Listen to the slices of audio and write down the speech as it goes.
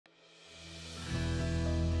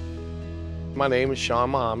My name is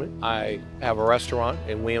Mohammed. I have a restaurant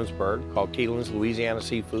in Williamsburg called Keelan's Louisiana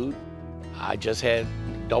Seafood. I just had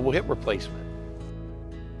double hip replacement.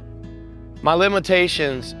 My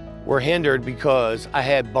limitations were hindered because I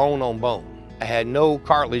had bone on bone. I had no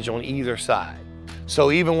cartilage on either side.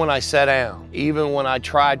 So even when I sat down, even when I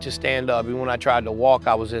tried to stand up, even when I tried to walk,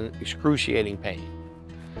 I was in excruciating pain.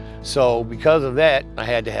 So because of that, I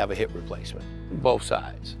had to have a hip replacement, both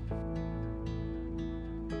sides.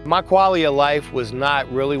 My quality of life was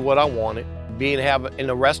not really what I wanted. Being in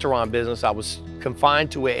the restaurant business, I was confined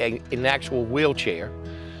to an actual wheelchair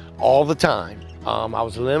all the time. I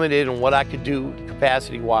was limited on what I could do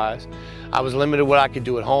capacity-wise. I was limited what I could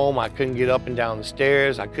do at home. I couldn't get up and down the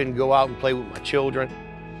stairs. I couldn't go out and play with my children.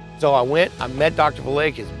 So I met Dr.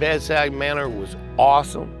 Valaik. His bedside manner was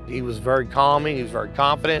awesome. He was very calming, he was very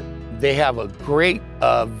confident. They have a great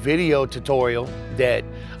video tutorial that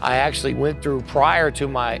I actually went through prior to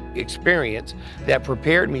my experience that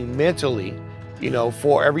prepared me mentally,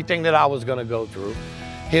 for everything that I was gonna go through.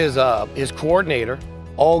 His coordinator,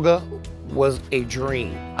 Olga, was a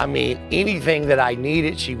dream. I mean, anything that I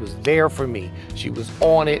needed, she was there for me. She was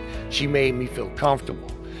on it. She made me feel comfortable.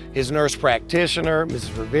 His nurse practitioner,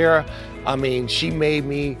 Mrs. Rivera, she made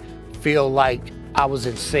me feel like I was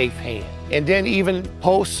in safe hands. And then even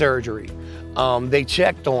post-surgery, they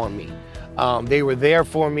checked on me. They were there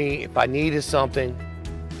for me. If I needed something,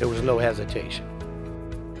 there was no hesitation.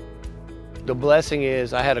 The blessing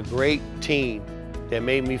is I had a great team that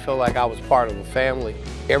made me feel like I was part of a family.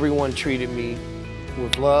 Everyone treated me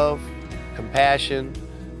with love, compassion,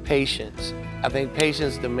 patience. I think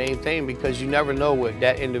patience is the main thing because you never know what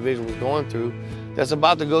that individual is going through that's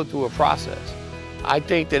about to go through a process. I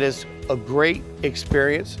think that it's a great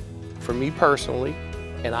experience for me personally,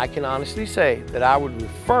 and I can honestly say that I would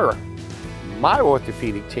refer my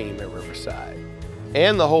orthopedic team at Riverside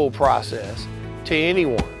and the whole process to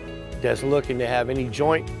anyone that's looking to have any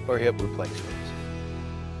joint or hip replacement.